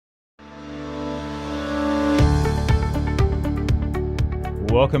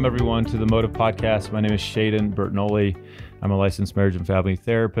welcome everyone to the Motive Podcast. My name is Shayden Bertagnolli. I'm a licensed marriage and family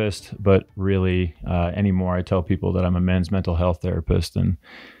therapist, but really anymore I tell people that I'm a men's mental health therapist. And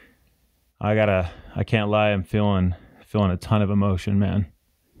I can't lie, I'm feeling a ton of emotion, man.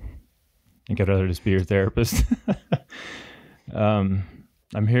 I think I'd rather just be your therapist. I'm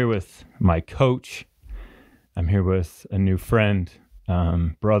here with my coach. I'm here with a new friend,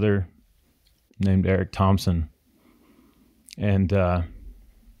 brother named Erik Thompson. And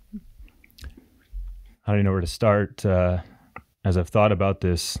I don't even know where to start as I've thought about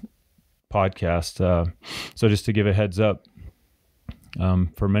this podcast. So just to give a heads up,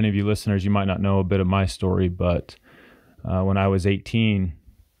 for many of you listeners, you might not know a bit of my story, but when I was 18,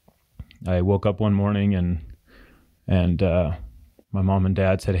 I woke up one morning and my mom and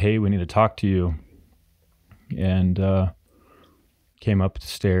dad said, "Hey, we need to talk to you." And came up the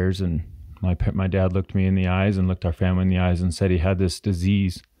stairs, and my dad looked me in the eyes and looked our family in the eyes and said he had this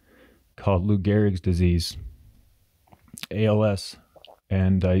disease called Lou Gehrig's disease, ALS.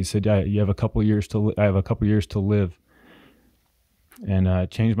 And he said, "Yeah, you have a couple years to. I have a couple years to live," and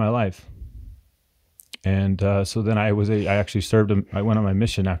it changed my life. And so then I actually served him. I went on my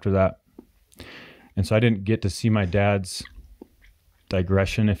mission after that, and so I didn't get to see my dad's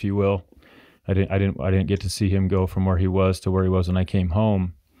digression, if you will. I didn't get to see him go from where he was to where he was when I came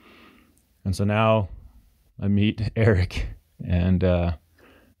home. And so now I meet Erik, and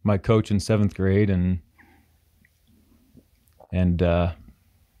my coach in 7th grade, and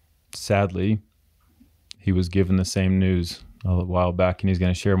sadly, he was given the same news a while back, and he's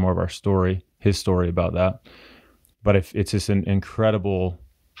going to share more of his story about that. But it's just an incredible,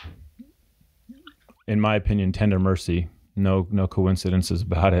 in my opinion, tender mercy. No coincidences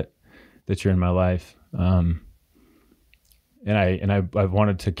about it that you're in my life. And I've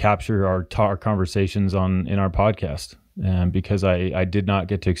wanted to capture our conversations in our podcast, because I did not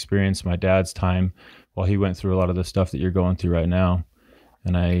get to experience my dad's time while he went through a lot of the stuff that you're going through right now.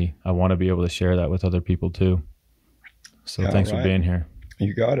 And I want to be able to share that with other people too. So thanks for being here.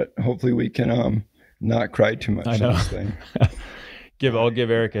 You got it. Hopefully we can not cry too much. I know. On this thing. I'll give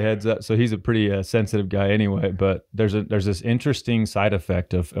Erik a heads up. So he's a pretty sensitive guy anyway, but there's this interesting side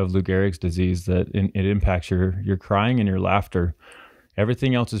effect of Lou Gehrig's disease that it impacts your crying and your laughter.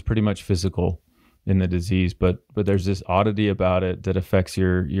 Everything else is pretty much physical in the disease, but there's this oddity about it that affects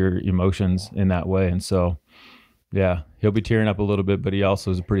your emotions in that way. And so, yeah, he'll be tearing up a little bit, but he also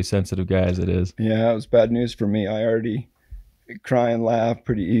is a pretty sensitive guy as it is. Yeah, it was bad news for me. I already cry and laugh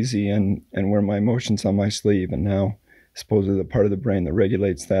pretty easy and wear my emotions on my sleeve, and now supposedly the part of the brain that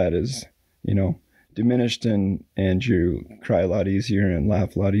regulates that is, diminished, and you cry a lot easier and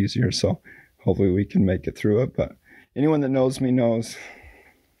laugh a lot easier. So hopefully we can make it through it. But anyone that knows me knows.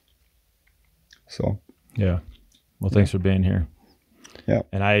 So yeah. Well, thanks for being here. Yeah.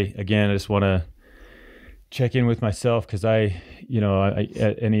 And I just want to check in with myself, because any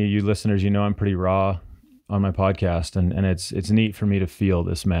of you listeners, I'm pretty raw on my podcast, and it's neat for me to feel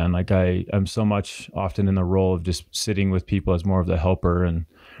this, man. Like I'm so much often in the role of just sitting with people as more of the helper, and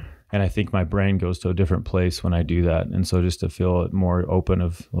I think my brain goes to a different place when I do that. And so just to feel it more open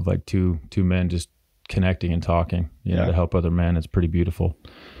of like two men just connecting and talking, to help other men, it's pretty beautiful.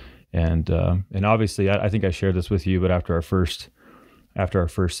 And obviously I think I shared this with you, but after our first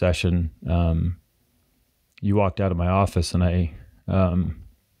session, you walked out of my office, and I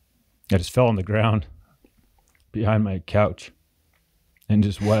just fell on the ground behind my couch and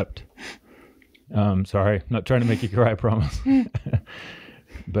just wept. Sorry, I'm not trying to make you cry, I promise.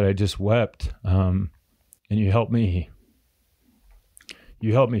 But I just wept. And you helped me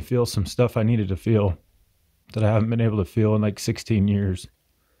feel some stuff I needed to feel that I haven't been able to feel in like 16 years.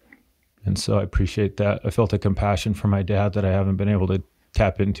 And so I appreciate that. I felt a compassion for my dad that I haven't been able to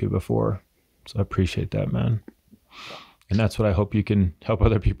tap into before. So I appreciate that, man. And that's what I hope you can help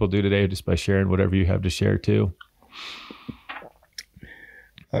other people do today, just by sharing whatever you have to share too.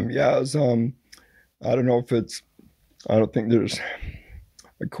 I don't know if I don't think there's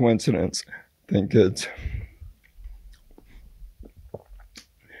a coincidence. I think it's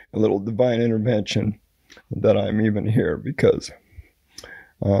a little divine intervention that I'm even here, because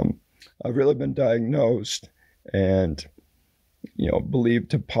I've really been diagnosed and, believed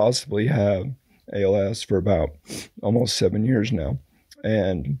to possibly have ALS for about almost 7 years now.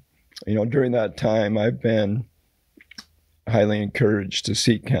 And, during that time, I've been highly encouraged to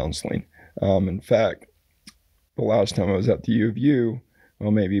seek counseling. In fact, the last time I was at the U of U,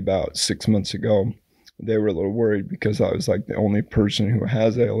 maybe about 6 months ago, they were a little worried because I was like the only person who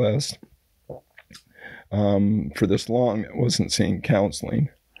has ALS for this long that wasn't seeing counseling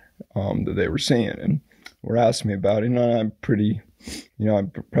that they were seeing. And were asking me about it, and I'm pretty, I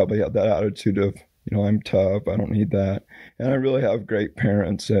probably have that attitude of, I'm tough, I don't need that. And I really have great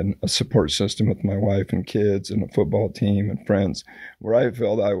parents and a support system with my wife and kids and a football team and friends where I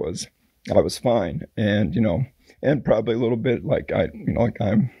felt I was fine. And, and probably a little bit like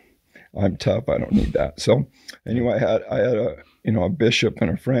I'm tough, I don't need that. So anyway, I had a bishop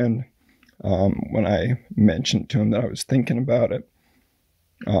and a friend, when I mentioned to him that I was thinking about it,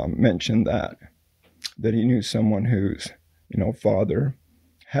 mentioned that he knew someone whose, father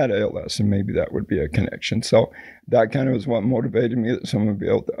had ALS, and maybe that would be a connection. So that kind of was what motivated me, that someone would be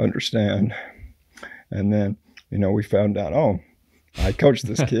able to understand. And then, we found out, I coached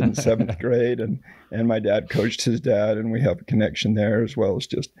this kid in 7th grade, and my dad coached his dad, and we have a connection there, as well as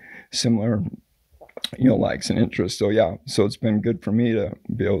just similar, likes and interests. So yeah, so it's been good for me to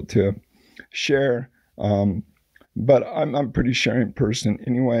be able to share. But I'm a pretty sharing person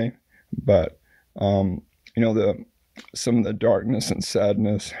anyway. But some of the darkness and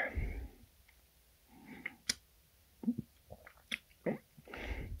sadness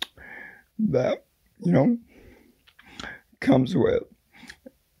that comes with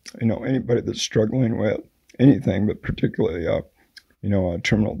anybody that's struggling with anything, but particularly a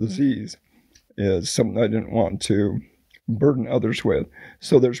terminal disease, is something I didn't want to burden others with.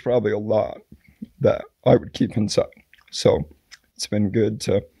 So there's probably a lot that I would keep inside. So it's been good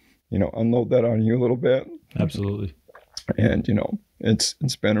to unload that on you a little bit. Absolutely. And it's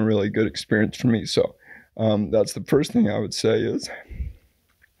been a really good experience for me. So that's the first thing I would say is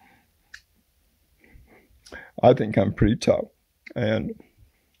I think I'm pretty tough. And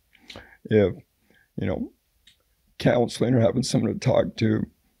if counseling or having someone to talk to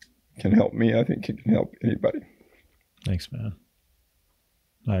can help me, I think it can help anybody. Thanks, man.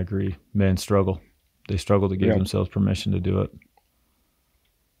 I agree. Men struggle. They struggle to give themselves permission to do it.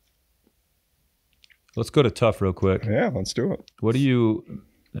 Let's go to tough real quick. Yeah, let's do it.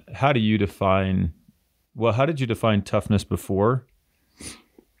 How did you define toughness before?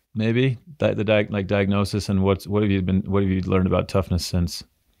 Maybe the diagnosis, and what have you learned about toughness since?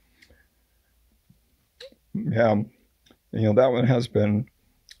 Yeah, that one has been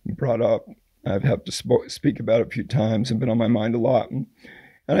brought up. I've had to speak about it a few times and been on my mind a lot. And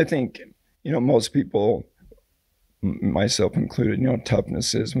I think, most people, myself included,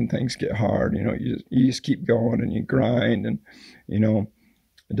 toughness is when things get hard. You just keep going and you grind, and, it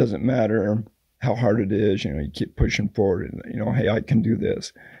doesn't matter how hard it is, you keep pushing forward, and, hey, I can do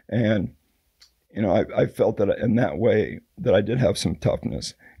this. And, I felt that in that way that I did have some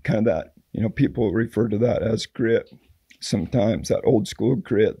toughness, kind of that, people refer to that as grit sometimes, that old school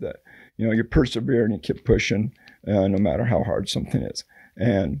grit that, you persevere and you keep pushing no matter how hard something is.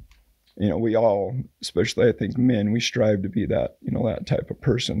 And, we all, especially I think men, we strive to be that, that type of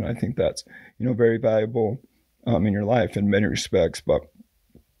person. I think that's, very valuable in your life in many respects. But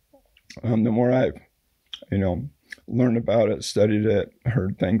the more I've, learned about it, studied it,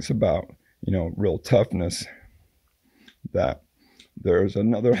 heard things about, real toughness, that there's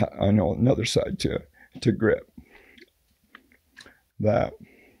another side to grit. That,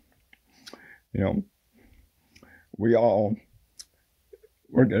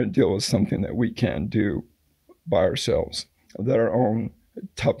 we're going to deal with something that we can't do by ourselves, that our own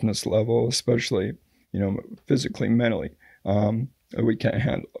toughness level, especially, physically, mentally, we can't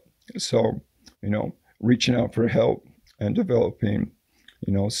handle it. So, reaching out for help and developing,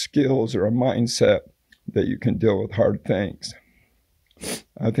 skills or a mindset that you can deal with hard things,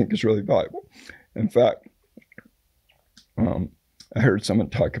 I think is really valuable. In fact, I heard someone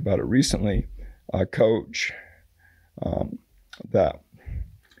talk about it recently, a coach, that,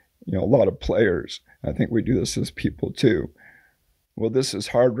 a lot of players, I think we do this as people too. Well, this is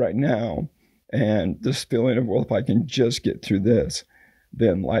hard right now. And this feeling of, well, if I can just get through this,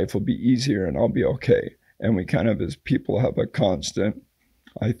 then life will be easier and I'll be okay. And we kind of, as people, have a constant,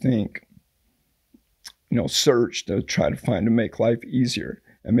 I think, search to try to find to make life easier,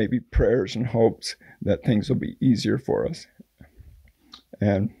 and maybe prayers and hopes that things will be easier for us.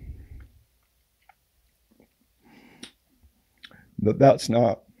 And that's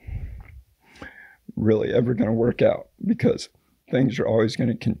not really ever going to work out, because things are always going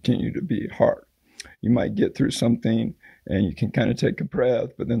to continue to be hard. You might get through something and you can kind of take a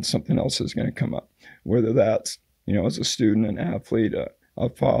breath, but then something else is going to come up, whether that's, as a student, an athlete, a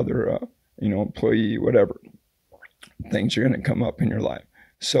father, employee, whatever. Things are going to come up in your life.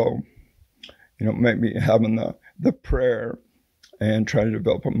 So, maybe having the prayer and try to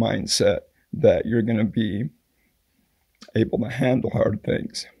develop a mindset that you're going to be able to handle hard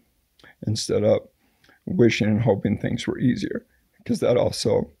things instead of wishing and hoping things were easier, because that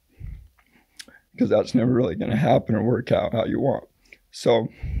also because that's never really going to happen or work out how you want. So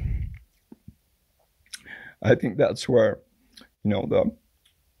I think that's where, the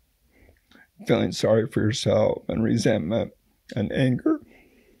feeling sorry for yourself and resentment and anger.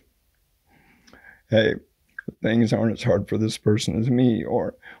 Hey, things aren't as hard for this person as me,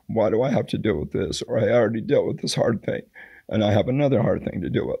 or why do I have to deal with this? Or I already dealt with this hard thing and I have another hard thing to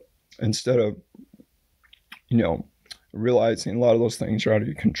deal with. Instead of, realizing a lot of those things are out of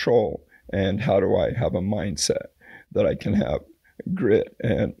your control, and how do I have a mindset that I can have grit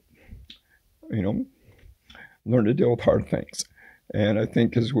and, learn to deal with hard things. And I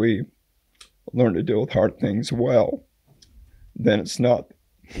think as we learn to deal with hard things well, then it's not,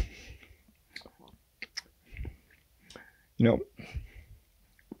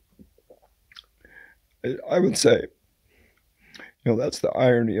 I would say, that's the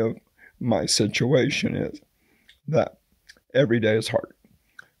irony of my situation, is that every day is hard.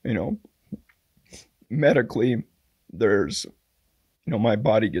 Medically, there's, my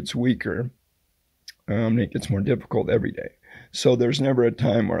body gets weaker, it gets more difficult every day. So there's never a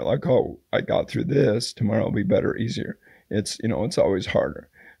time where like, oh, I got through this, tomorrow will be better, easier. It's, it's always harder.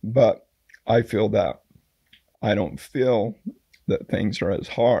 But I feel that I don't feel that things are as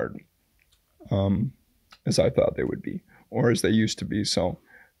hard as I thought they would be, or as they used to be. So,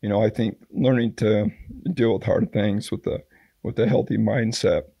 I think learning to deal with hard things with a healthy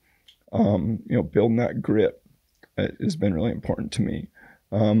mindset, building that grit has been really important to me.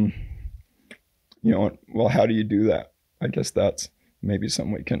 Well, how do you do that? I guess that's maybe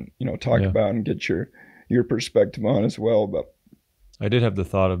something we can, talk about and get your perspective on as well. But I did have the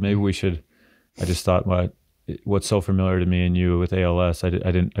thought of maybe we should. I just thought what's so familiar to me and you with ALS. I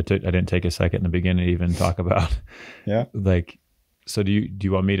didn't take a second in the beginning to even talk about. Yeah. Like, so do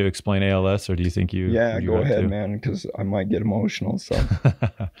you want me to explain ALS, or do you think you? Yeah, go ahead, man, because I might get emotional. So.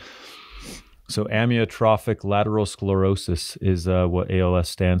 So amyotrophic lateral sclerosis is what ALS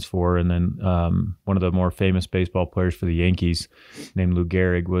stands for. And then one of the more famous baseball players for the Yankees, named Lou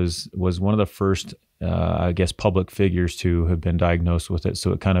Gehrig, was one of the first, I guess, public figures to have been diagnosed with it.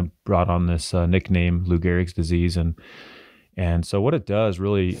 So it kind of brought on this nickname, Lou Gehrig's disease. And so what it does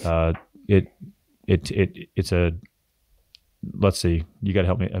really, it's a, let's see, you got to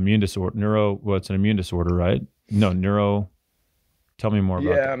help me, immune disorder, it's an immune disorder, right? No, tell me more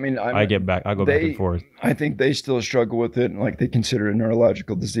about that. I mean, I go back and forth. I think they still struggle with it. And like, they consider it a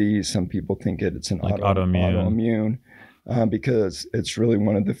neurological disease. Some people think it's an like autoimmune because it's really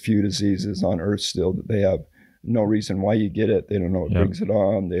one of the few diseases on earth still that they have no reason why you get it. They don't know what brings it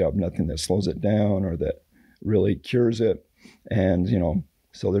on. They have nothing that slows it down or that really cures it. And,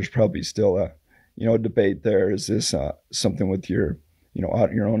 so there's probably still a debate there. Is this something with your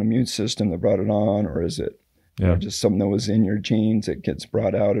own immune system that brought it on, or is it just something that was in your genes that gets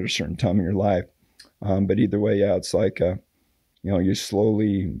brought out at a certain time in your life? But either way, it's like, you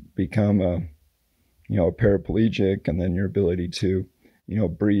slowly become a paraplegic, and then your ability to,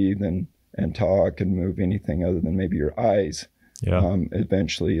 breathe and talk and move anything other than maybe your eyes,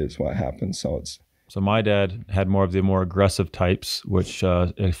 eventually is what happens. So my dad had more of the more aggressive types, which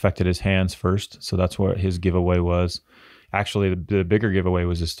affected his hands first. So that's what his giveaway was. Actually, the bigger giveaway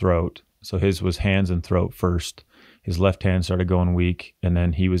was his throat. So his was hands and throat first. His left hand started going weak, and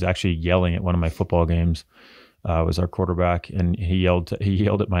then he was actually yelling at one of my football games. Was our quarterback, and he yelled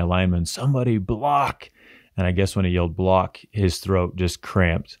at my lineman, "Somebody block!" And I guess when he yelled block, his throat just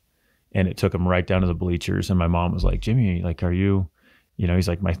cramped, and it took him right down to the bleachers. And my mom was like, "Jimmy, like, are you?" He's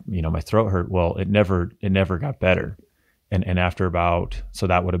like, my throat hurt. Well, it never got better. And after so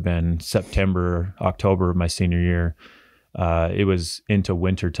that would have been September, October of my senior year. It was into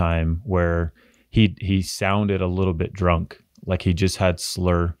winter time where he sounded a little bit drunk. Like he just had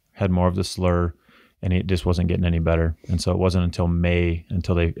more of the slur, and it just wasn't getting any better. And so it wasn't until May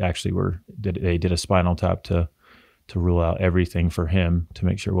until they actually they did a spinal tap to rule out everything for him, to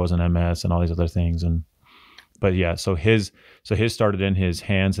make sure it wasn't MS and all these other things. But yeah, so his started in his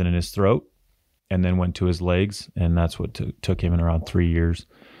hands and in his throat, and then went to his legs, and that's what took him in around 3 years.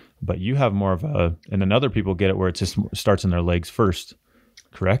 But you have more of and then other people get it where it just starts in their legs first,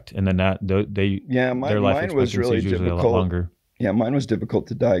 correct? And then their life expectancy is usually a lot longer. Yeah, mine was difficult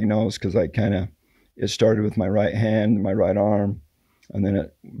to diagnose because it started with my right hand, my right arm, and then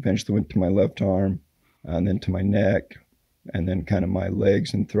it eventually went to my left arm, and then to my neck, and then kind of my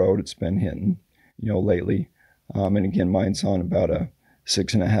legs and throat. It's been hitting, lately. And again, mine's on about a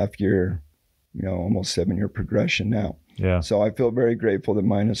 6.5 year, almost 7 year progression now. Yeah. So I feel very grateful that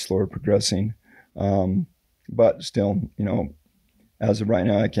mine is slower progressing. But still, as of right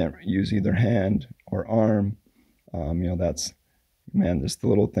now, I can't use either hand or arm. That's, man, just the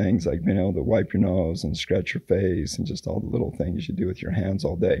little things like being able to wipe your nose and scratch your face and just all the little things you do with your hands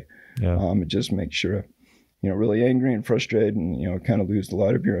all day. Yeah. It just makes you, really angry and frustrated and, kind of lose a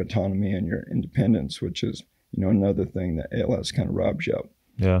lot of your autonomy and your independence, which is, another thing that ALS kind of robs you of.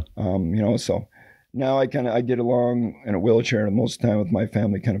 Yeah. So now I get along in a wheelchair, and most of the time with my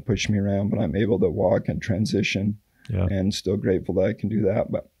family kind of push me around, but I'm able to walk and transition. Yeah. And still grateful that I can do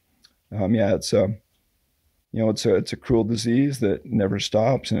that. But it's a cruel disease that never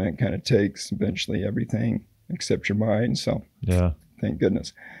stops, and it kind of takes eventually everything except your mind. So yeah, thank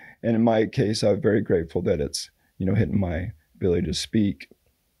goodness. And in my case, I'm very grateful that it's, hitting my ability to speak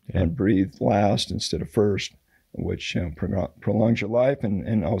and breathe last instead of first, which prolongs your life.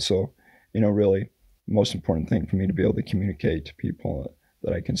 And also, really most important thing for me to be able to communicate to people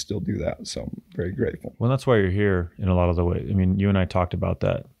that I can still do that. So I'm very grateful. Well, that's why you're here in a lot of the ways. I mean, you and I talked about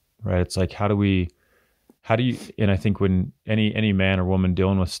that, right? It's like, how do you, and I think when any man or woman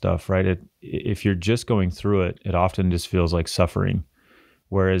dealing with stuff, right? If you're just going through it, it often just feels like suffering.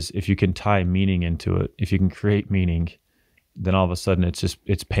 Whereas if you can tie meaning into it, if you can create meaning, then all of a sudden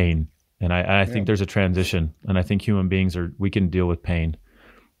it's pain. And I think there's a transition, and I think human beings we can deal with pain,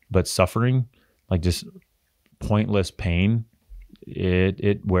 but suffering, like just pointless pain,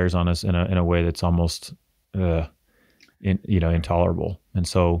 it wears on us in a way that's almost, intolerable. And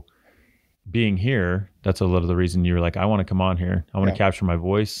so being here, that's a little of the reason you were like, I want to come on here. I want to capture my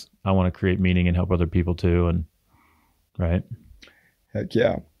voice. I want to create meaning and help other people too. And right. Heck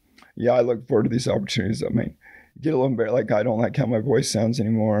yeah. Yeah. I look forward to these opportunities. I mean, get a little bit like, I don't like how my voice sounds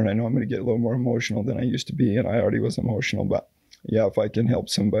anymore. And I know I'm going to get a little more emotional than I used to be. And I already was emotional, but yeah, if I can help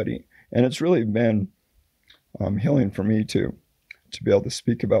somebody, and it's really been healing for me too, to be able to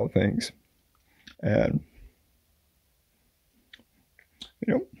speak about things and,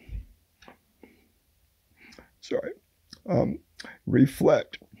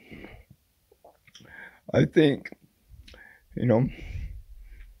 reflect. I think,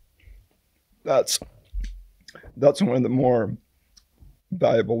 that's one of the more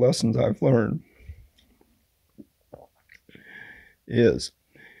valuable lessons I've learned is,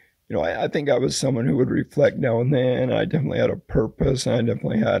 I think I was someone who would reflect now and then. I definitely had a purpose, and I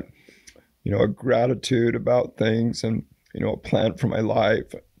definitely had, a gratitude about things and, a plan for my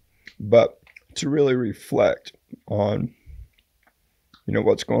life. But to really reflect on,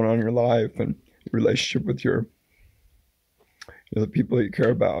 what's going on in your life and relationship with your, the people you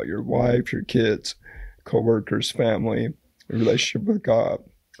care about, your wife, your kids, coworkers, family, your relationship with God.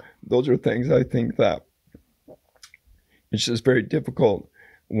 Those are things I think that it's just very difficult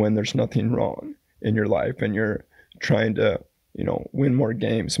when there's nothing wrong in your life and you're trying to, win more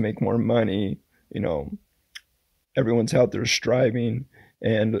games, make more money, everyone's out there striving.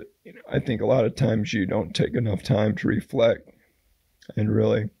 And I think a lot of times you don't take enough time to reflect and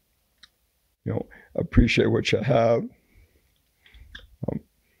really, appreciate what you have.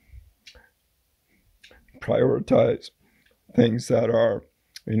 Prioritize things that are,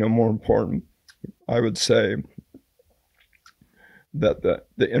 more important. I would say that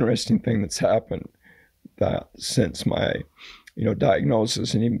the interesting thing that's happened that since my,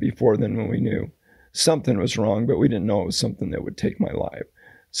 diagnosis, and even before then when we knew something was wrong, but we didn't know it was something that would take my life.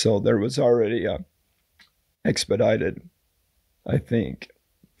 So there was already a expedited, I think,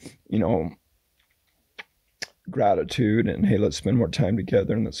 gratitude and, hey, let's spend more time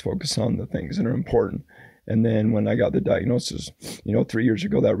together and let's focus on the things that are important. And then when I got the diagnosis, 3 years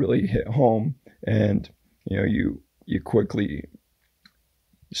ago, that really hit home. And, you quickly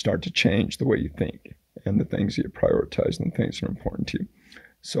start to change the way you think and the things that you prioritize and the things that are important to you.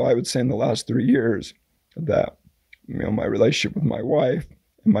 So I would say in the last 3 years that, my relationship with my wife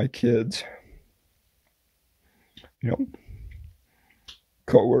and my kids,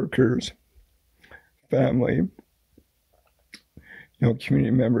 coworkers, family,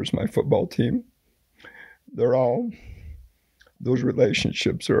 community members, my football team, those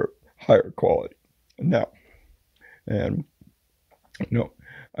relationships are higher quality now. And,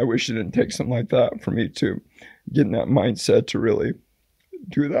 I wish it didn't take something like that for me to get in that mindset to really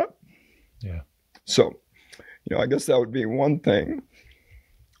do that. Yeah. So, I guess that would be one thing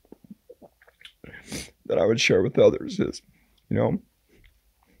that I would share with others is,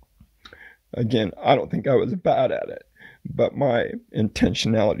 again, I don't think I was bad at it, but my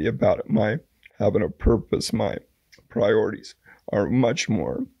intentionality about it, my having a purpose, my priorities are much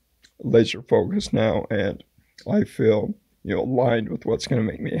more laser focused now. And I feel, aligned with what's going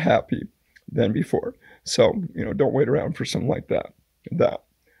to make me happy than before. So, don't wait around for something like that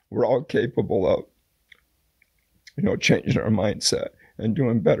we're all capable of, changing our mindset and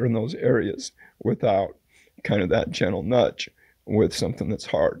doing better in those areas without kind of that gentle nudge with something that's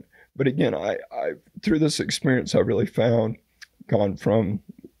hard. But again, I through this experience, I really found, gone from,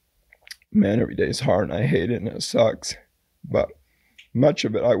 man, every day is hard and I hate it and it sucks, but much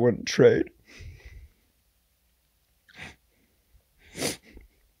of it I wouldn't trade.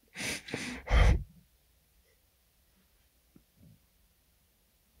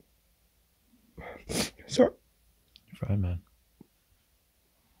 Sorry. You're fine, man.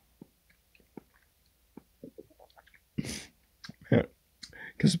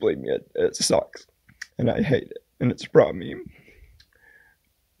 Because believe me, it sucks and I hate it, and it's brought me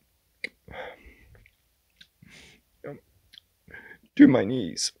to my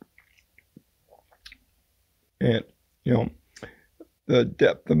knees. And the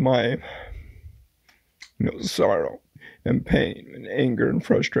depth of my sorrow and pain and anger and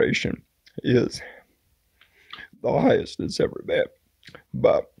frustration is the highest it's ever been.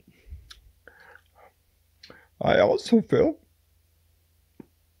 But I also feel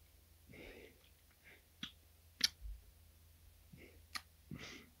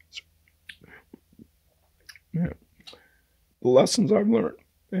the lessons I've learned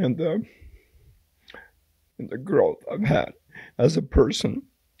and the growth I've had as a person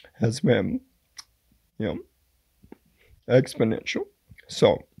has been, exponential.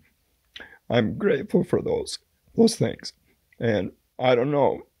 So I'm grateful for those things. And I don't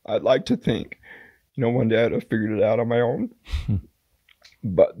know, I'd like to think, one day I'd have figured it out on my own.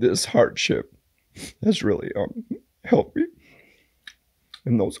 But this hardship has really helped me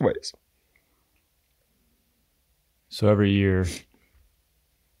in those ways. So every year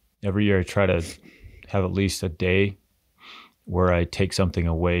I try to have at least a day where I take something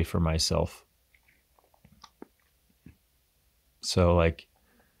away from myself. So like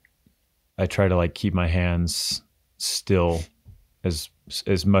I try to like keep my hands still as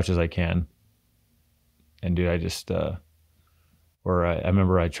much as I can. And dude, I just or I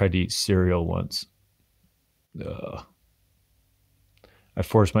remember I tried to eat cereal once. I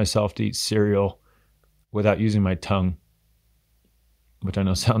forced myself to eat cereal without using my tongue, which I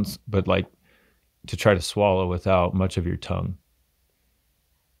know sounds, but like to try to swallow without much of your tongue.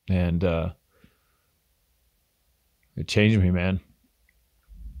 And it changed me, man.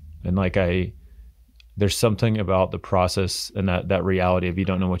 And like there's something about the process and that reality of you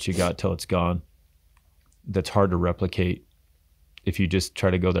don't know what you got till it's gone. That's hard to replicate if you just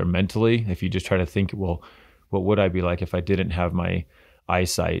try to go there mentally. If you just try to think, well, what would I be like if I didn't have my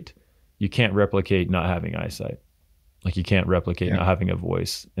eyesight? You can't replicate not having eyesight. Like you can't replicate not having a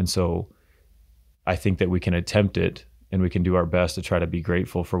voice. And so I think that we can attempt it and we can do our best to try to be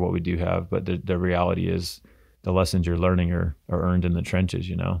grateful for what we do have. But the reality is the lessons you're learning are earned in the trenches,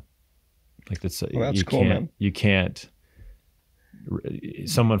 Like that's, you cool, can't, man. You can't,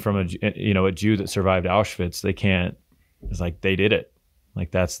 someone from a Jew that survived Auschwitz, they can't, it's like they did it.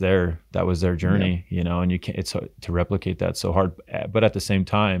 Like that was their journey, and you can't, it's to replicate that so hard. But at the same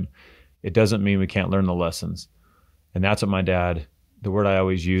time, it doesn't mean we can't learn the lessons. And that's what the word I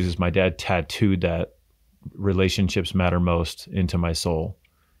always use is my dad tattooed that relationships matter most into my soul.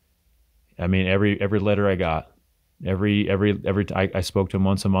 I mean, every letter I got, I spoke to him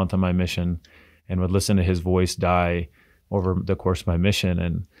once a month on my mission and would listen to his voice die over the course of my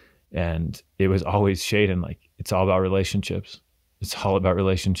mission. And it was always Shayden, like, it's all about relationships. It's all about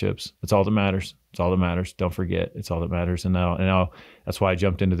relationships. It's all that matters. It's all that matters. Don't forget, it's all that matters. And now that's why I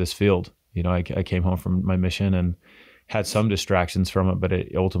jumped into this field. I came home from my mission and had some distractions from it, but I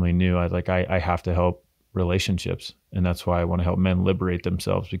ultimately knew I have to help relationships. And that's why I want to help men liberate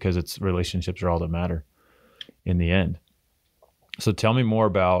themselves, because relationships are all that matter in the end. So tell me more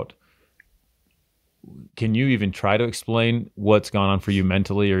about, can you even try to explain what's gone on for you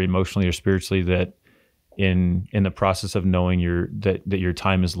mentally or emotionally or spiritually that in the process of knowing that your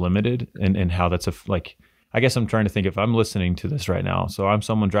time is limited and how that's I guess I'm trying to think, if I'm listening to this right now, so I'm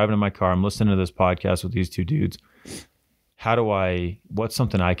someone driving in my car, I'm listening to this podcast with these two dudes. What's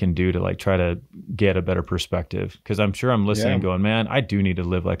something I can do to try to get a better perspective? Cause I'm sure I'm listening going, man, I do need to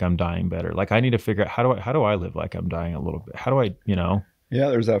live like I'm dying better. Like I need to figure out how do I live like I'm dying a little bit? How do I, Yeah,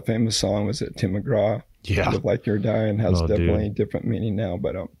 there's that famous song, was it Tim McGraw? Yeah. Live Like You're Dying, has definitely different meaning now.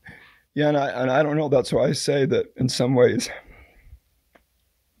 But yeah, and I don't know, that's why I say that in some ways,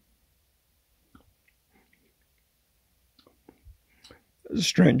 as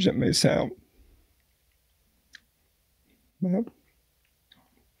strange as it may sound,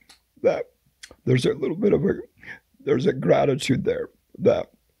 that there's a little bit of there's a gratitude there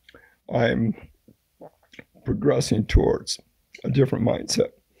that I'm progressing towards a different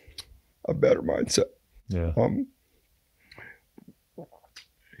mindset, a better mindset. Yeah.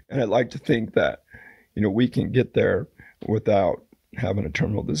 And I'd like to think that, we can get there without having a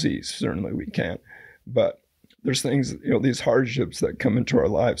terminal disease. Certainly we can't. But there's things, these hardships that come into our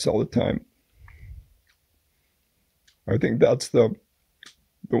lives all the time. I think that's the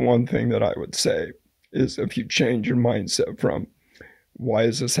one thing that I would say is, if you change your mindset from, why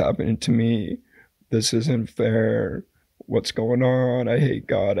is this happening to me? This isn't fair. What's going on? I hate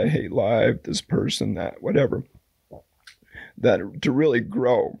God. I hate life. This person, that, whatever. That to really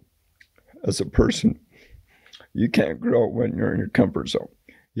grow as a person, you can't grow when you're in your comfort zone.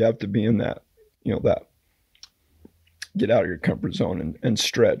 You have to be in that, that get out of your comfort zone and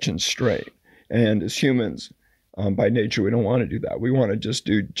stretch and strain. And as humans, by nature, we don't want to do that. We want to just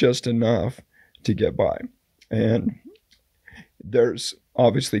do just enough to get by. And there's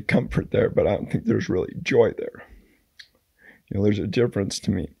obviously comfort there, but I don't think there's really joy there. There's a difference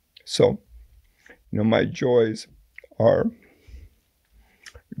to me. So, my joys are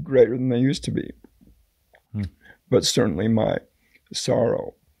greater than they used to be. But certainly my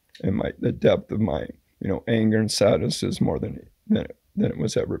sorrow and the depth of my, anger and sadness is more than it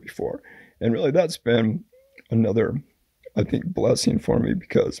was ever before. And really that's been another, I think, blessing for me,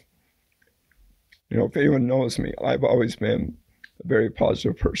 because, if anyone knows me, I've always been a very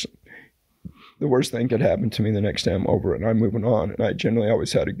positive person. The worst thing could happen to me the next day I'm over and I'm moving on. And I generally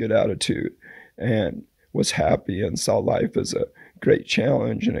always had a good attitude and was happy and saw life as a great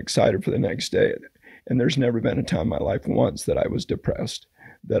challenge and excited for the next day. And there's never been a time in my life once that I was depressed,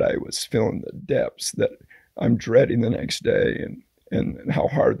 that I was feeling the depths, that I'm dreading the next day and how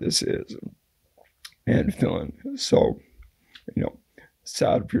hard this is, and feeling so,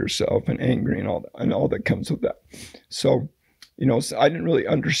 sad for yourself and angry and all that comes with that. So, so I didn't really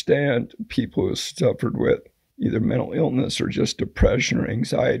understand people who suffered with either mental illness or just depression or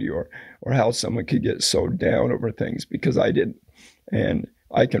anxiety, or how someone could get so down over things, because I didn't. And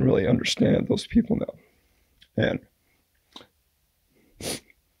I can really understand those people now. And,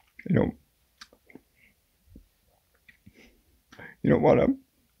 want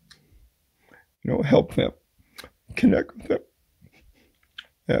to, help them, connect with them.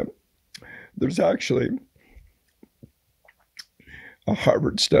 And there's actually a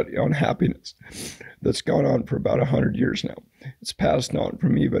Harvard study on happiness that's gone on for about 100 years now. It's passed on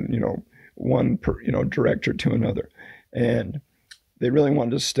from even, one director to another. And they really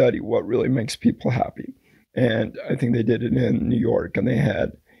wanted to study what really makes people happy. And I think they did it in New York, and they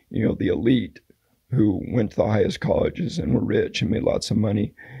had, the elite who went to the highest colleges and were rich and made lots of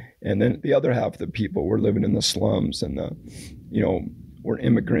money. And then the other half of the people were living in the slums and were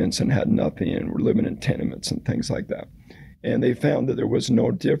immigrants and had nothing and were living in tenements and things like that. And they found that there was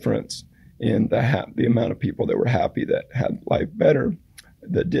no difference in the amount of people that were happy, that had life better,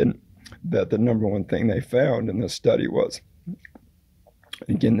 that didn't. That the number one thing they found in this study was,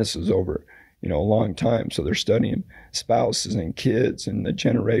 again, this is over, a long time. So they're studying spouses and kids and the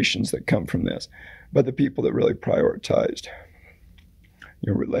generations that come from this. But the people that really prioritized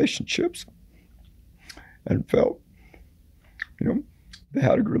relationships and felt, they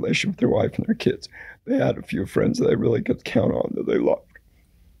had a good relationship with their wife and their kids. They had a few friends that they really could count on, that they loved.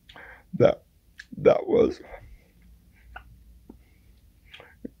 That was,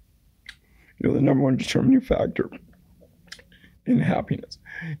 the number one determining factor in happiness.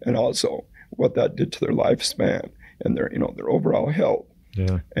 And also what that did to their lifespan and their overall health.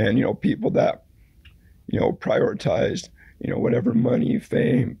 Yeah. And, people that, prioritized, whatever money,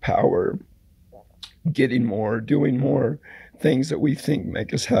 fame, power, getting more, doing more things that we think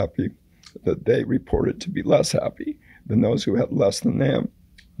make us happy, that they reported to be less happy than those who had less than them.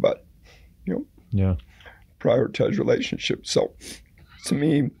 But, prioritize relationships. So to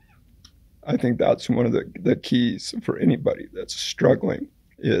me, I think that's one of the keys for anybody that's struggling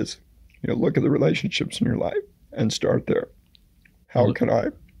is, look at the relationships in your life and start there. How can I,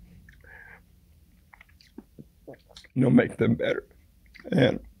 make them better?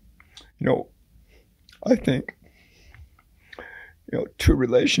 And, I think, two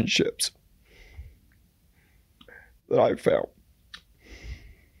relationships that I've found.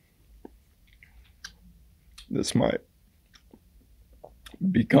 This might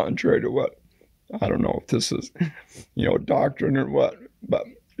be contrary to what, I don't know if this is, doctrine or what, but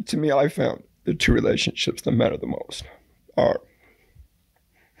to me, I found the two relationships that matter the most are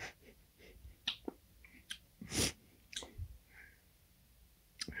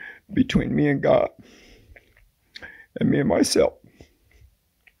between me and God and me and myself.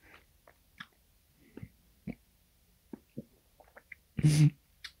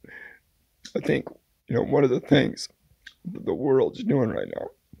 I think, one of the things that the world's doing right now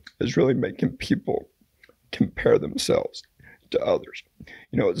is really making people compare themselves to others.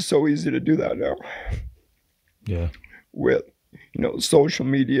 It's so easy to do that now. Yeah. with, social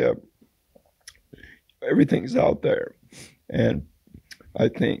media. Everything's out there. And I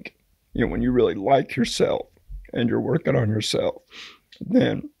think, when you really like yourself and you're working on yourself,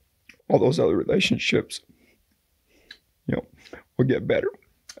 then all those other relationships, will get better.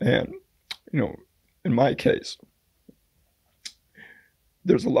 And, in my case,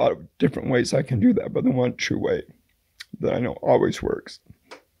 there's a lot of different ways I can do that, but the one true way that I know always works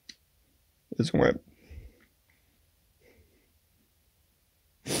is when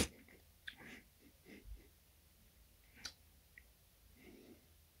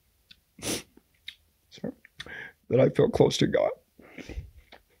that I feel close to God.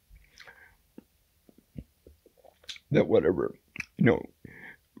 That whatever,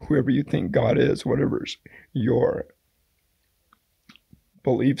 whoever you think God is, whatever's your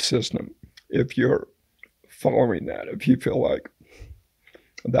belief system, if you're following that, if you feel like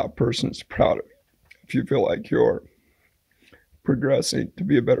that person's proud of you, if you feel like you're progressing to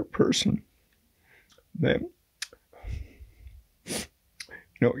be a better person, then,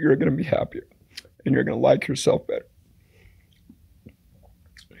 you're going to be happier and you're going to like yourself better.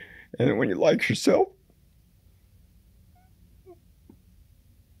 And then when you like yourself,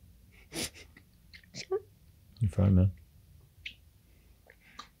 you're fine, man.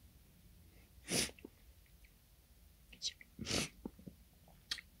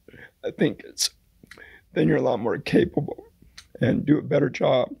 I think then you're a lot more capable and do a better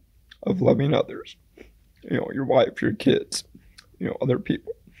job of loving others. Your wife, your kids, other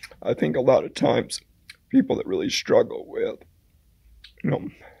people. I think a lot of times people that really struggle with, your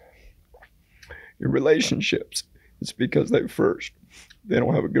relationships, it's because they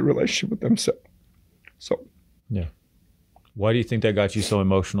don't have a good relationship with themselves. So. Yeah. Why do you think that got you so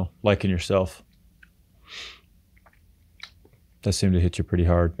emotional, liking yourself? That seemed to hit you pretty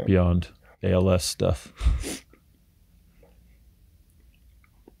hard beyond ALS stuff.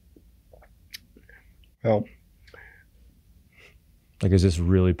 Well, like, has this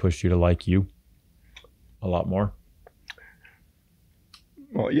really pushed you to like you a lot more?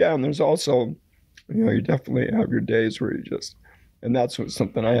 Well, yeah, and there's also, you definitely have your days where and that's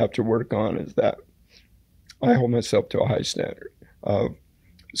something I have to work on, is that I hold myself to a high standard.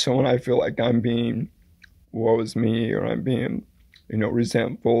 So when I feel like I'm being, woe is me, or I'm being,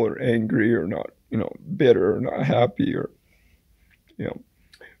 resentful or angry or not, bitter or not happy or,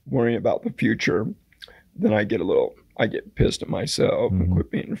 worrying about the future, then I get pissed at myself and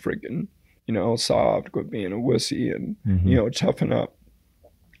quit being freaking, soft, quit being a wussy and, toughen up.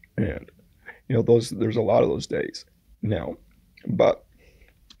 And, there's a lot of those days now, but,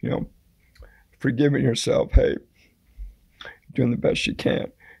 forgiving yourself, hey, doing the best you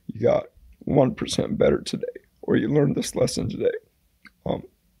can. You got 1% better today, or you learned this lesson today.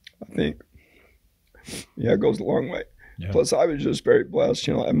 I think, it goes a long way. Yeah. Plus, I was just very blessed,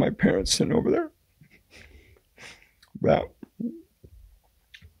 I had my parents sitting over there. But,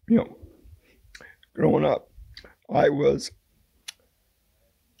 growing up, I was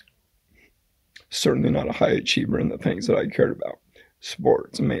certainly not a high achiever in the things that I cared about,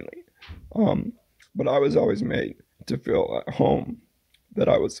 sports mainly. But I was always made to feel at home that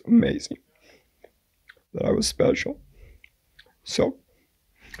I was amazing, that I was special. So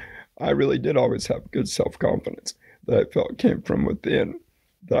I really did always have good self-confidence that I felt came from within,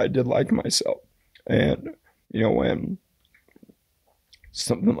 that I did like myself. And, when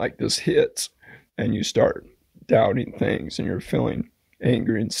something like this hits and you start doubting things and you're feeling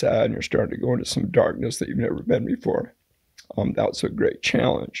angry and sad and you're starting to go into some darkness that you've never been before, that's a great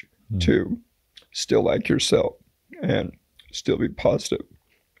challenge to still like yourself and still be positive.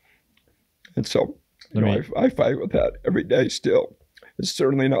 And so, I fight with that every day still. It's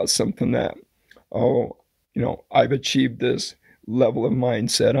certainly not something that, I've achieved this level of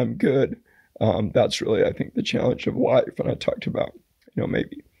mindset, I'm good. That's really, I think, the challenge of life. And I talked about,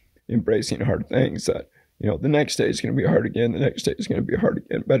 maybe embracing hard things, that, the next day is going to be hard again. The next day is going to be hard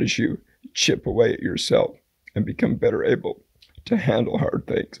again. But as you chip away at yourself and become better able to handle hard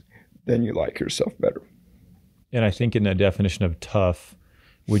things, then you like yourself better. And I think in that definition of tough,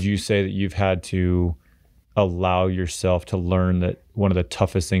 would you say that you've had to allow yourself to learn that one of the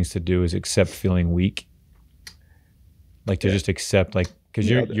toughest things to do is accept feeling weak? Like to just accept, like, because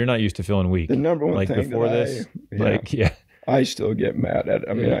you're not used to feeling weak. The number one thing before this, I still get mad at it.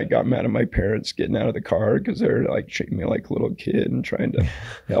 I mean, I got mad at my parents getting out of the car because they're like treating me like a little kid and trying to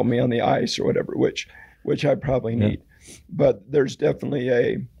help me on the ice or whatever, which I probably need. But there's definitely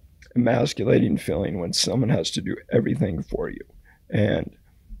a emasculating feeling when someone has to do everything for you. And,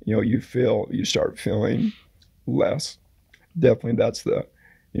 you start feeling less. Definitely that's the,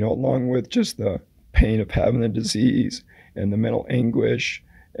 along with just the pain of having the disease and the mental anguish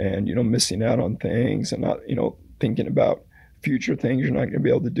and, you know, missing out on things and not, you know, thinking about future things you're not going to be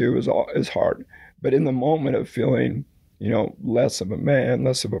able to do is hard. But in the moment of feeling, you know, less of a man,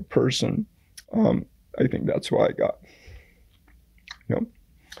 less of a person, I think that's why I got, you know,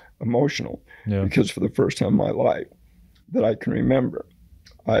 emotional. Yeah. Because for the first time in my life that I can remember,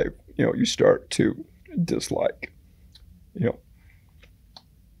 you start to dislike, you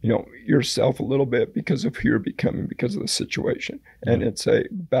know, yourself a little bit because of who you're becoming, because of the situation. And it's a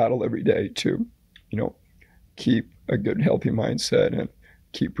battle every day to, you know, keep a good, healthy mindset and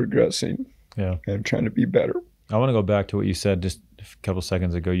keep progressing and trying to be better. I want to go back to what you said just a couple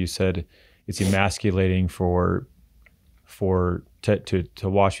seconds ago. You said it's emasculating to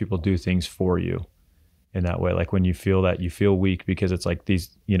watch people do things for you in that way. Like when you feel that, you feel weak because it's like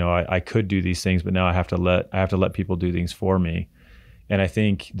these, you know, I could do these things, but now I have to let people do things for me. And I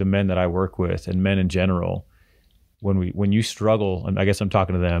think the men that I work with and men in general, when you struggle, and I guess I'm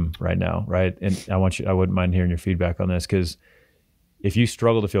talking to them right now, right? And I wouldn't mind hearing your feedback on this, because if you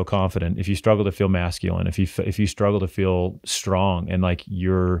struggle to feel confident, if you struggle to feel masculine, if you struggle to feel strong and like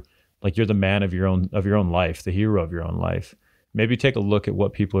you're the man of your own life, the hero of your own life, maybe take a look at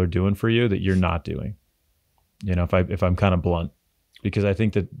what people are doing for you that you're not doing. You know, if I'm kind of blunt, because I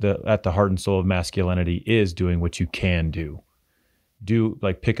think that at the heart and soul of masculinity is doing what you can do.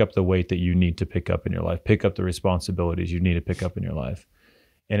 Like pick up the weight that you need to pick up in your life, pick up the responsibilities you need to pick up in your life.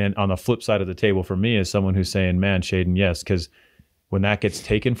 And then on the flip side of the table for me is someone who's saying, man, Shayden, yes, because when that gets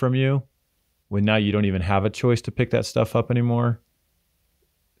taken from you, when now you don't even have a choice to pick that stuff up anymore,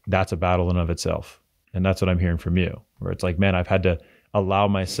 that's a battle in of itself. And that's what I'm hearing from you, where it's like, man, I've had to allow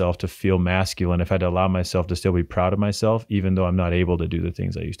myself to feel masculine. I've had to allow myself to still be proud of myself, even though I'm not able to do the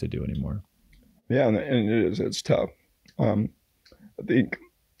things I used to do anymore. Yeah, and it's tough. I think,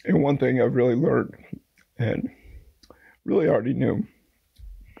 and one thing I've really learned and really already knew,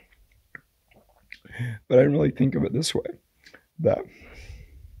 but I didn't really think of it this way, that,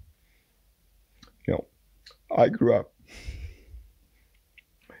 you know, I grew up,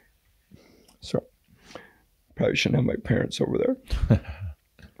 so probably shouldn't have my parents over there.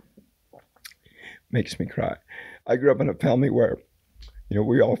 Makes me cry. I grew up in a family where, you know,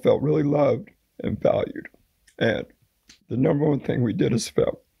 we all felt really loved and valued. And the number one thing we did as a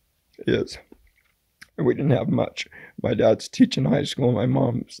family is, and we didn't have much. My dad's teaching high school and my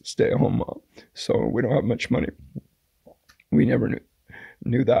mom's a stay-at-home mom. So we don't have much money. We never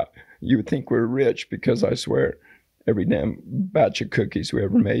knew that. You would think we were rich because I swear every damn batch of cookies we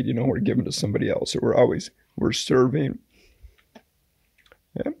ever made, you know, we're giving to somebody else. Or we're serving.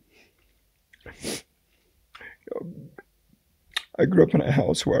 Yeah. I grew up in a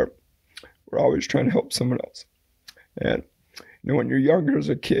house where we're always trying to help someone else. And, you know, when you're younger as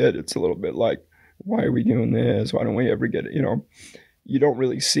a kid, it's a little bit like, why are we doing this? Why don't we ever get it? You know, you don't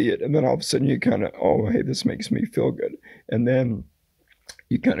really see it. And then all of a sudden you kind of, oh, hey, this makes me feel good. And then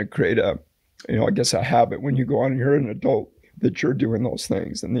you kind of create a habit when you go on and you're an adult that you're doing those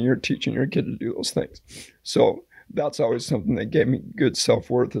things. And then you're teaching your kid to do those things. So that's always something that gave me good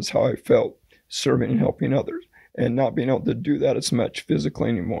self-worth, is how I felt serving and helping others. And not being able to do that as much physically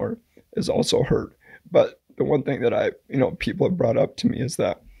anymore is also hurt. But the one thing that people have brought up to me is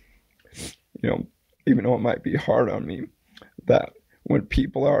that, you know, even though it might be hard on me, that when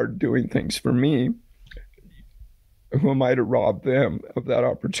people are doing things for me, who am I to rob them of that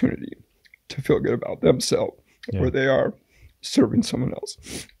opportunity to feel good about themselves, where they are serving someone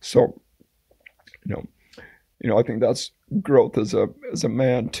else? So, you know, I think that's growth as a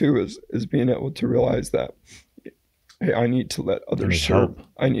man too, is being able to realize that, hey, I need to let others serve.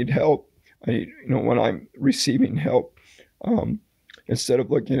 I need help. I need, you know, when I'm receiving help, instead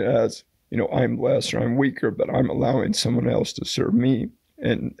of looking at it as, you know, I'm less or I'm weaker, but I'm allowing someone else to serve me,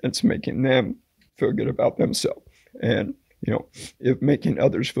 and it's making them feel good about themselves. And, you know, if making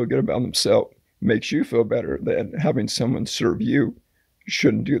others feel good about themselves makes you feel better, then having someone serve you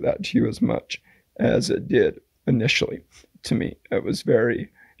shouldn't do that to you as much as it did initially to me. It was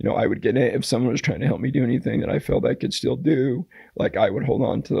very, you know, I would get in, if someone was trying to help me do anything that I felt I could still do, like I would hold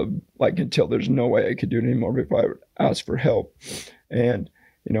on to, like, until there's no way I could do it anymore before I would ask for help. And,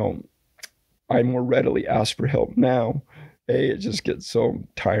 you know, I more readily ask for help now. It just gets so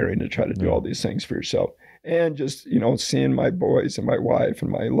tiring to try to do all these things for yourself. And just, you know, seeing my boys and my wife and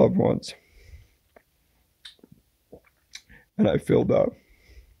my loved ones. And I feel the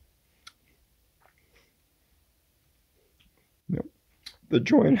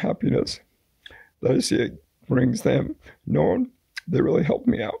joy and happiness that I see it brings them, knowing they really helped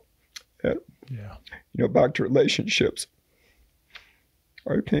me out. And, you know, back to relationships,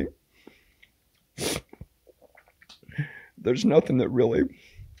 I think there's nothing that really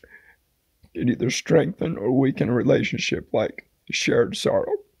can either strengthen or weaken a relationship like shared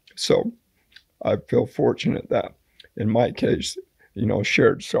sorrow. So I feel fortunate that in my case,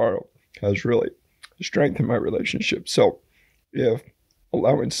 shared sorrow has really strengthened my relationship. So if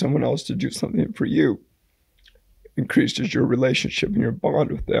allowing someone else to do something for you increases your relationship and your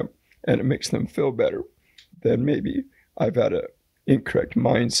bond with them, and it makes them feel better, then maybe I've had an incorrect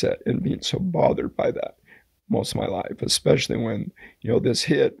mindset in being so bothered by that most of my life, especially when, this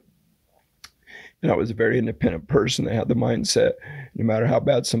hit. And I was a very independent person that had the mindset, no matter how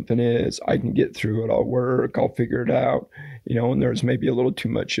bad something is, I can get through it. I'll work, I'll figure it out, and there's maybe a little too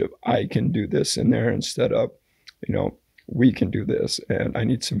much of I can do this in there instead of, we can do this and I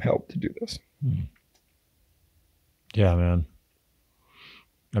need some help to do this. Yeah, man.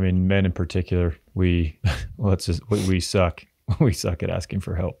 I mean, men in particular, we suck. We suck at asking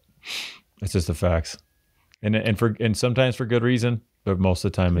for help. It's just the facts. And sometimes for good reason, but most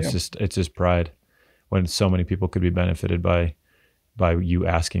of the time it's just pride, when so many people could be benefited by you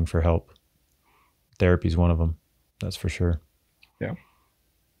asking for help. Therapy is one of them. That's for sure. Yeah.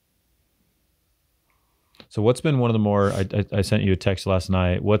 So what's been one of the more, I sent you a text last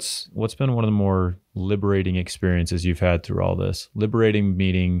night. What's been one of the more liberating experiences you've had through all this? Liberating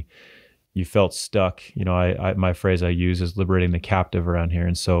meaning you felt stuck. My phrase I use is liberating the captive around here.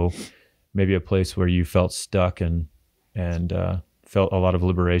 And so maybe a place where you felt stuck and felt a lot of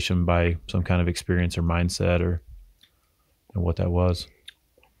liberation by some kind of experience or mindset or what that was.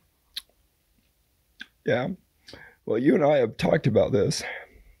 Yeah. Well, you and I have talked about this,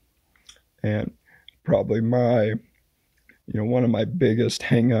 and probably one of my biggest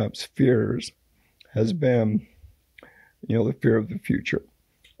hang-ups, fears, has been, the fear of the future.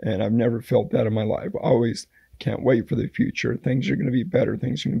 And I've never felt that in my life. I always can't wait for the future. Things are going to be better.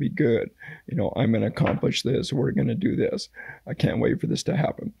 Things are going to be good. I'm going to accomplish this. We're going to do this. I can't wait for this to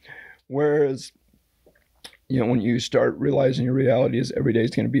happen. Whereas, when you start realizing your reality is every day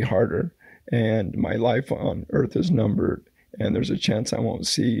is going to be harder, and my life on earth is numbered, and there's a chance I won't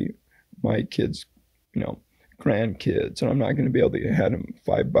see my kids, grandkids, and I'm not going to be able to hand them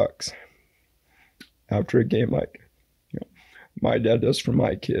 $5 after a game like, my dad does for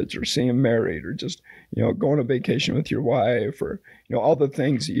my kids, or see them married, or just, go on a vacation with your wife, or, all the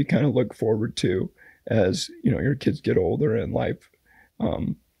things that you kind of look forward to as, your kids get older and life,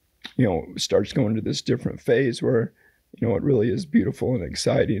 starts going to this different phase where, it really is beautiful and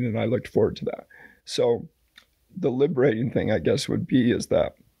exciting. And I looked forward to that. So the liberating thing, I guess, would be is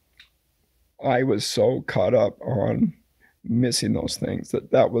that I was so caught up on missing those things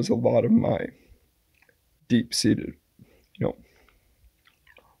that was a lot of my deep-seated,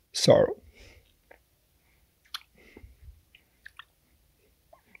 sorrow.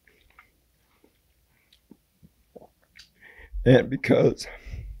 And because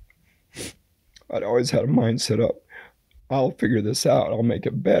I'd always had a mindset of, I'll figure this out, I'll make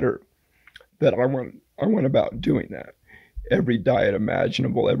it better, that I went about doing that. Every diet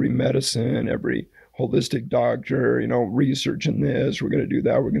imaginable, every medicine, every holistic doctor, researching this, we're going to do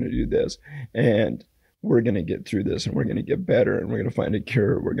that, we're going to do this, and we're going to get through this, and we're going to get better, and we're going to find a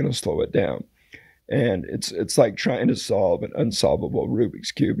cure, we're going to slow it down. And it's like trying to solve an unsolvable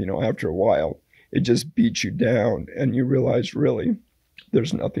Rubik's Cube. After a while, it just beats you down, and you realize, really,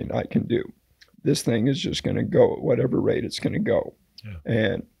 there's nothing I can do. This thing is just going to go at whatever rate it's going to go. Yeah.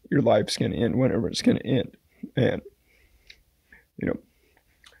 And your life's going to end whenever it's going to end. And,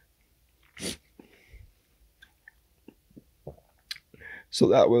 so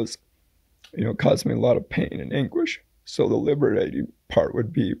that was, caused me a lot of pain and anguish. So the liberating part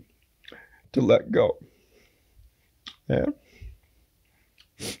would be to let go. And,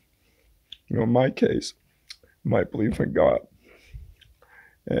 in my case, my belief in God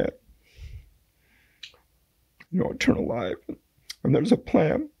and, eternal life, and there's a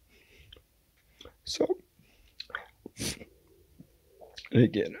plan. So, and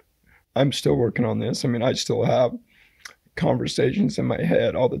again, I'm still working on this. I mean, I still have conversations in my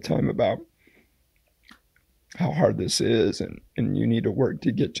head all the time about how hard this is, and you need to work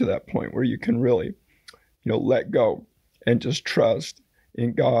to get to that point where you can really, let go and just trust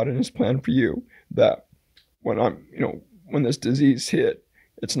in God and His plan for you, that when when this disease hit,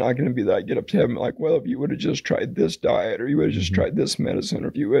 it's not going to be that I get up to heaven like, well, if you would have just tried this diet, or you would have just tried this medicine, or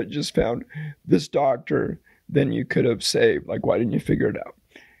if you would have just found this doctor, then you could have saved. Like, why didn't you figure it out?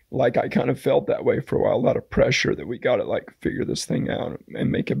 Like, I kind of felt that way for a while, a lot of pressure that we got to figure this thing out and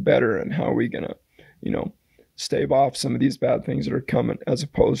make it better. And how are we going to, stave off some of these bad things that are coming, as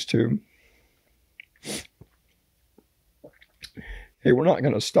opposed to, hey, we're not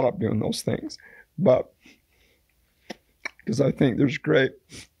going to stop doing those things, But because I think there's great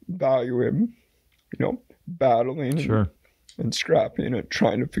value in, battling Sure. and scrapping and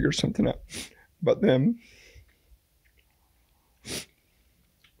trying to figure something out. But then,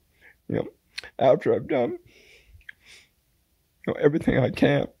 after I've done everything I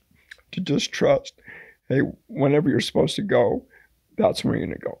can to just trust, hey, whenever you're supposed to go, that's where you're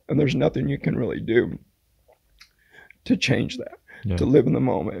going to go. And there's nothing you can really do to change that, to live in the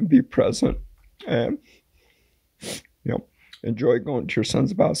moment and be present and, enjoy going to your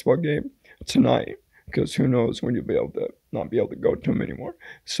son's basketball game tonight, because who knows when you'll be able to not be able to go to him anymore.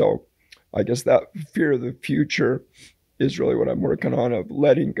 So I guess that fear of the future is really what I'm working on, of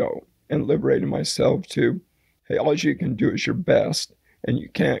letting go and liberating myself to, hey, all you can do is your best, and you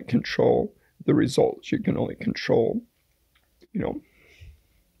can't control the results. You can only control,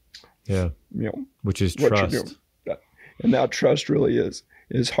 which is what trust. you're doing. And that trust really is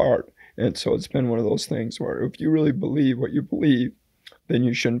hard. And so it's been one of those things where if you really believe what you believe, then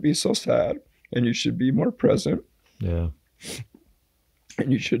you shouldn't be so sad, and you should be more present. Yeah.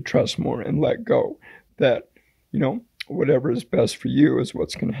 And you should trust more and let go that, whatever is best for you is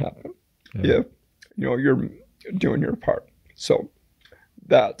what's going to happen if, you're doing your part. So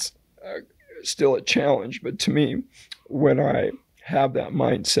that's still a challenge. But to me, when I have that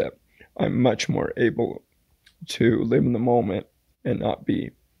mindset, I'm much more able to live in the moment and not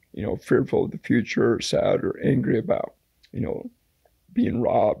be, fearful of the future or sad or angry about, being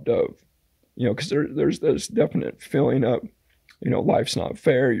robbed of, because there's this definite feeling of, life's not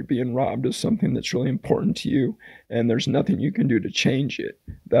fair. You're being robbed of something that's really important to you, and there's nothing you can do to change it.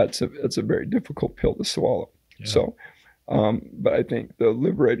 That's a very difficult pill to swallow. Yeah. So, but I think the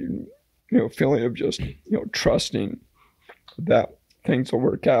liberating, feeling of just, trusting that things will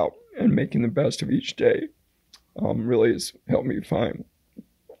work out and making the best of each day, really has helped me find,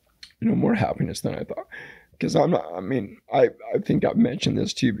 more happiness than I thought. Because I think I've mentioned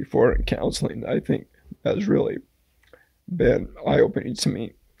this to you before in counseling. I think that's really been eye-opening to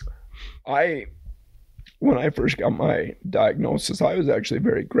me. When I first got my diagnosis, I was actually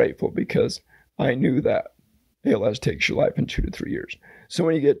very grateful, because I knew that ALS takes your life in 2 to 3 years. So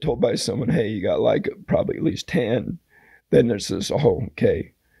when you get told by someone, hey, you got like probably at least 10, then there's this, oh,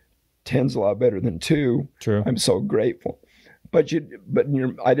 okay, 10's a lot better than 2. True. I'm so grateful. But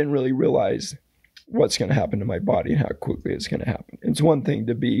I didn't really realize what's going to happen to my body and how quickly it's going to happen. It's one thing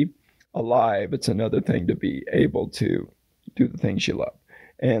to be alive. It's another thing to be able to do the things you love.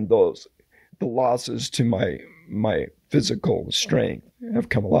 And the losses to my physical strength have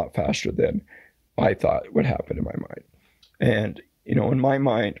come a lot faster than I thought would happen in my mind. And, in my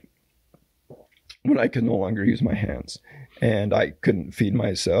mind, when I could no longer use my hands and I couldn't feed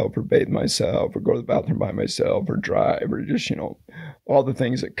myself or bathe myself or go to the bathroom by myself or drive or just, all the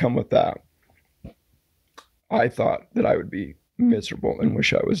things that come with that, I thought that I would be miserable and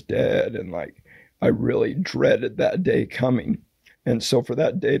wish I was dead. And I really dreaded that day coming. And so for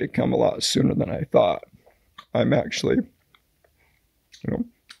that day to come a lot sooner than I thought, I'm actually,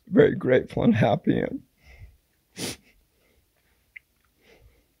 very grateful and happy, and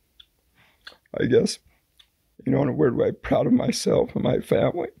I guess, in a weird way, proud of myself and my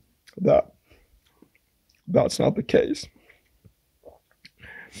family that that's not the case.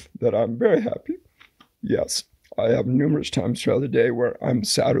 That I'm very happy. Yes, I have numerous times throughout the day where I'm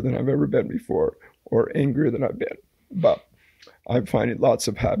sadder than I've ever been before or angrier than I've been. But I'm finding lots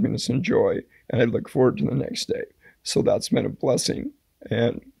of happiness and joy, and I look forward to the next day. So that's been a blessing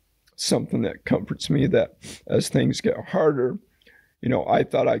and something that comforts me, that as things get harder, I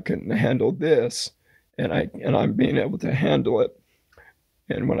thought I couldn't handle this, and I'm being able to handle it.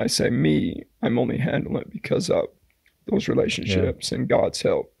 And when I say me, I'm only handling it because of those relationships and God's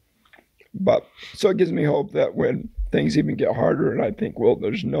help. But so it gives me hope that when things even get harder and I think, well,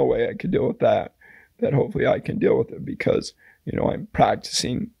 there's no way I could deal with that hopefully I can deal with it, because, I'm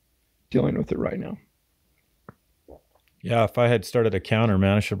practicing dealing with it right now. Yeah, if I had started a counter,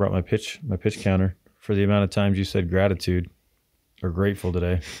 man, I should have brought my pitch counter for the amount of times you said gratitude or grateful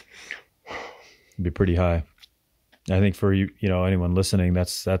today. It'd be pretty high. I think for you, anyone listening,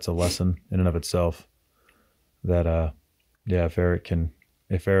 that's a lesson in and of itself. That if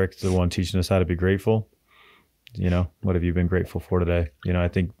Eric's the one teaching us how to be grateful, what have you been grateful for today? I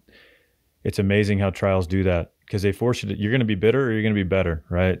think it's amazing how trials do that, because they force you to, you're going to be bitter or you're going to be better,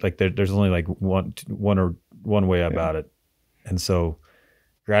 right? Like there's only like one way about it. And so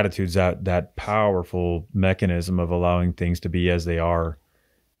gratitude's that powerful mechanism of allowing things to be as they are,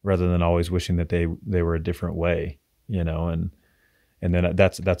 rather than always wishing that they were a different way, and And then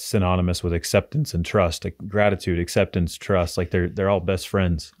that's synonymous with acceptance and trust, like gratitude, acceptance, trust. Like they're all best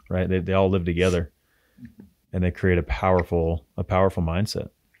friends, right? They all live together, and they create a powerful mindset,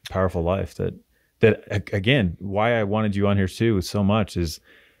 powerful life. That again, why I wanted you on here too so much is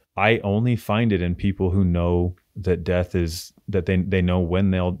I only find it in people who know that death is, that they know when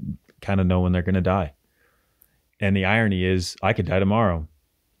they'll kind of know when they're going to die. And the irony is, I could die tomorrow.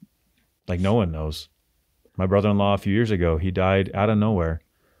 Like no one knows. My brother-in-law a few years ago, he died out of nowhere,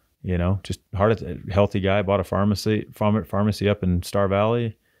 just healthy guy, bought a pharmacy up in Star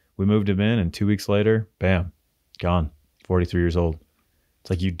Valley. We moved him in, and 2 weeks later, bam, gone, 43 years old. It's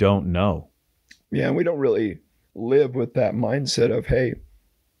like, you don't know. Yeah. And we don't really live with that mindset of, hey, it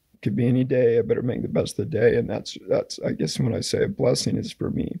could be any day. I better make the best of the day. And that's, I guess when I say a blessing is for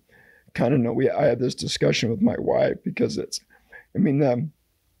me, kind of know, I had this discussion with my wife because the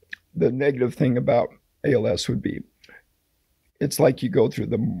negative thing about ALS would be, it's like you go through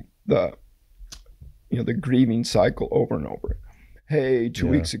the grieving cycle over and over. Hey, 2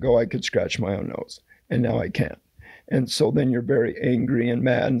 weeks ago I could scratch my own nose, and now I can't. And so then you're very angry and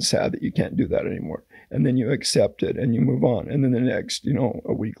mad and sad that you can't do that anymore. And then you accept it and you move on. And then the next,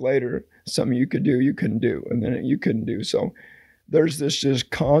 a week later, something you could do, you couldn't do, and then you couldn't do. So there's this just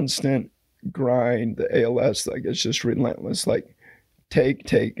constant grind. The ALS, like, it's just relentless. Like,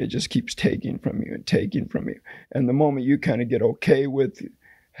 take, it just keeps taking from you and taking from you. And the moment you kind of get okay with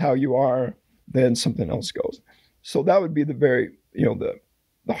how you are, then something else goes. So that would be the very,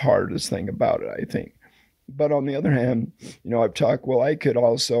 the hardest thing about it, I think. But on the other hand, I've talked, well, I could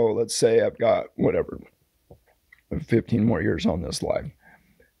also, let's say I've got 15 more years on this life.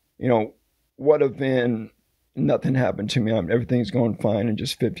 What if then nothing happened to me? Everything's going fine, and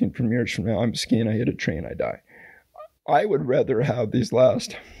just 15 years from now, I'm skiing, I hit a tree, and I die. I would rather have these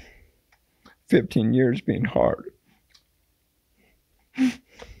last 15 years being hard.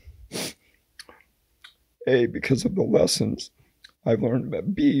 A, because of the lessons I've learned,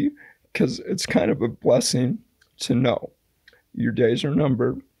 but B, because it's kind of a blessing to know your days are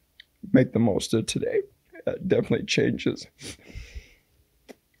numbered. Make the most of today. It definitely changes,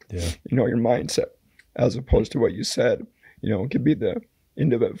 your mindset, as opposed to what you said. It could be the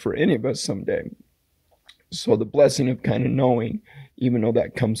end of it for any of us someday. So the blessing of kind of knowing, even though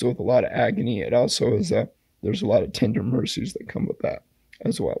that comes with a lot of agony, it also is there's a lot of tender mercies that come with that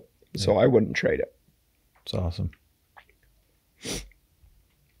as well. Yeah. So I wouldn't trade it. It's awesome.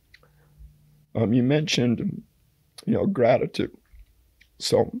 You mentioned, gratitude.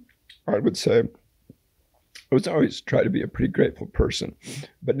 So I would say I was always try to be a pretty grateful person,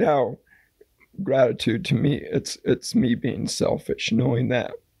 but now gratitude to me, it's me being selfish, knowing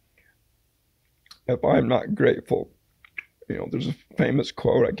that if I'm not grateful, there's a famous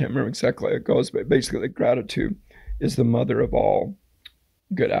quote, I can't remember exactly how it goes, but basically gratitude is the mother of all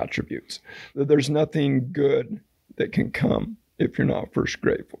good attributes. That there's nothing good that can come if you're not first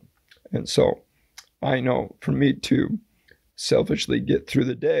grateful. And so I know for me to selfishly get through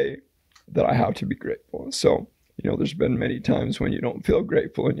the day that I have to be grateful. So, there's been many times when you don't feel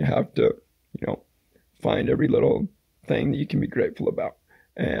grateful and you have to, find every little thing that you can be grateful about.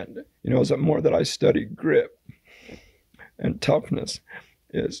 And, as the more that I study grit and toughness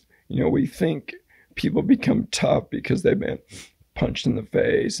is, we think people become tough because they've been punched in the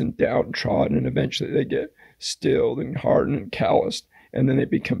face and downtrodden, and eventually they get stilled and hardened and calloused, and then they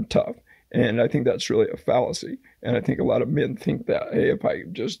become tough. And I think that's really a fallacy. And I think a lot of men think that, hey, if I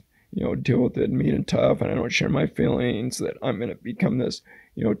just, deal with it mean and tough, and I don't share my feelings, that I'm going to become this,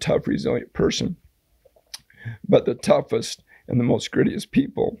 tough, resilient person. But the toughest and the most grittiest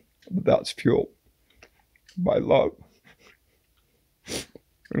people, that's fueled by love.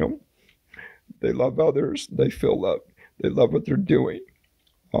 They love others, they feel loved, they love what they're doing,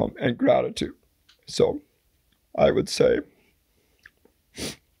 and gratitude. So I would say,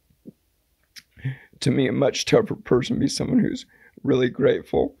 to me, a much tougher person would be someone who's really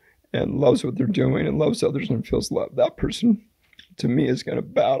grateful and loves what they're doing and loves others and feels loved. That person, to me, is going to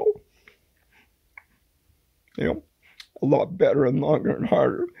battle, a lot better and longer and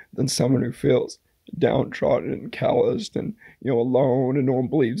harder than someone who feels downtrodden and calloused and, alone, and no one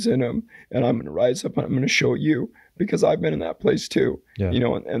believes in him. And I'm going to rise up and I'm going to show you, because I've been in that place too. Yeah.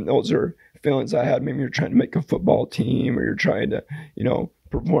 And those are feelings I had. Maybe you're trying to make a football team, or you're trying to,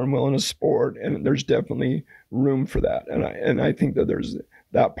 perform well in a sport, and there's definitely room for that. And I think that there's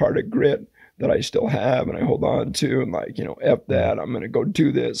that part of grit that I still have and I hold on to, and F that, I'm going to go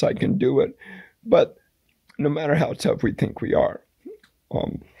do this, I can do it. But no matter how tough we think we are,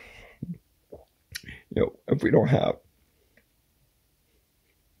 if we don't have,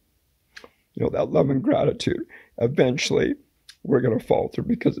 that love and gratitude, eventually we're going to falter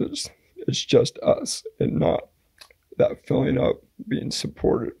because it's just us and not that filling up, being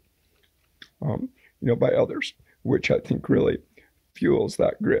supported, by others, which I think really fuels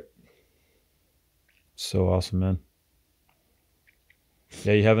that grit. So awesome, man.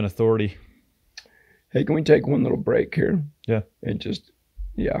 Yeah, you have an authority. Hey, can we take one little break here? Yeah. And just,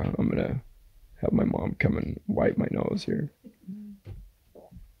 I'm going to have my mom come and wipe my nose here.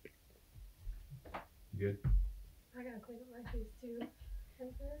 Good. I gotta clean up my face too.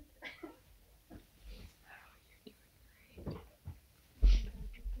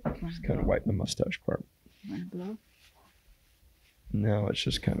 Just kind of wipe the mustache part. Want to blow? No, it's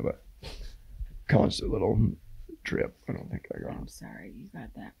just kind of a constant little drip. I don't think I got I'm sorry, you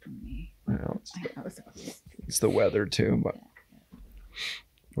got that from me. It's the weather too, but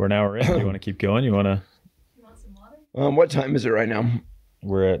We're an hour in. Do you want to keep going? You want to? You want some water? what time is it right now?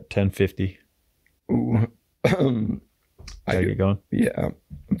 We're at 10:50. Ooh. Gotta get going. Yeah,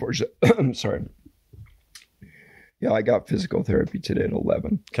 unfortunately. I'm sorry. Yeah, I got physical therapy today at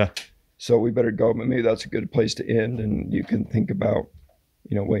 11. Okay. So we better go, but maybe that's a good place to end, and you can think about,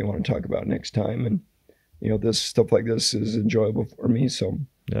 what you want to talk about next time. And, this stuff like this is enjoyable for me. So,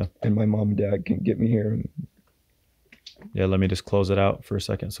 yeah. And my mom and dad can get me here. Yeah, let me just close it out for a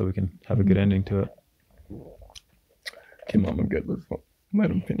second so we can have a good ending to it. Okay, Mom, I'm good. Let's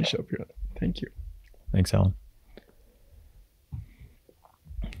let him finish up here. Thank you. Thanks, Alan.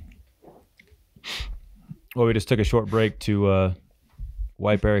 Well, we just took a short break to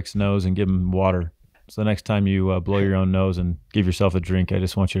wipe Erik's nose and give him water. So the next time you blow your own nose and give yourself a drink, I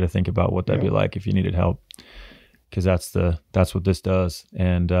just want you to think about what that'd be like if you needed help, because that's what this does.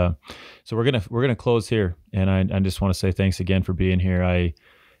 And so we're gonna close here, and I just want to say thanks again for being here.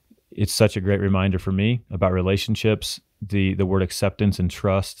 It's such a great reminder for me about relationships. The word acceptance and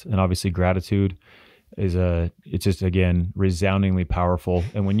trust, and obviously gratitude, it's just, again, resoundingly powerful.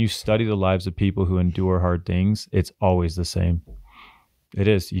 And when you study the lives of people who endure hard things, it's always the same. It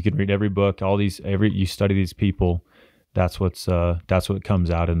is. You can read every book, you study these people. That's what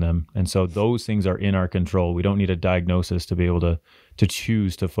comes out in them. And so those things are in our control. We don't need a diagnosis to be able to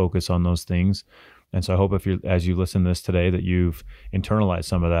choose to focus on those things. And so I hope as you listen to this today, that you've internalized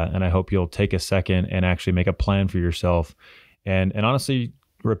some of that. And I hope you'll take a second and actually make a plan for yourself and honestly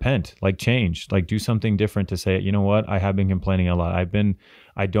repent, change, do something different to say, you know what, I have been complaining a lot.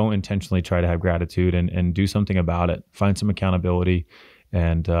 I don't intentionally try to have gratitude, and do something about it. Find some accountability,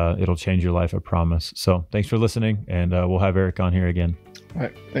 and it'll change your life, I promise. So thanks for listening, and we'll have Erik on here again. All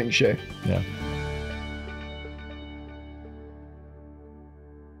right. Thanks, Shay. Yeah.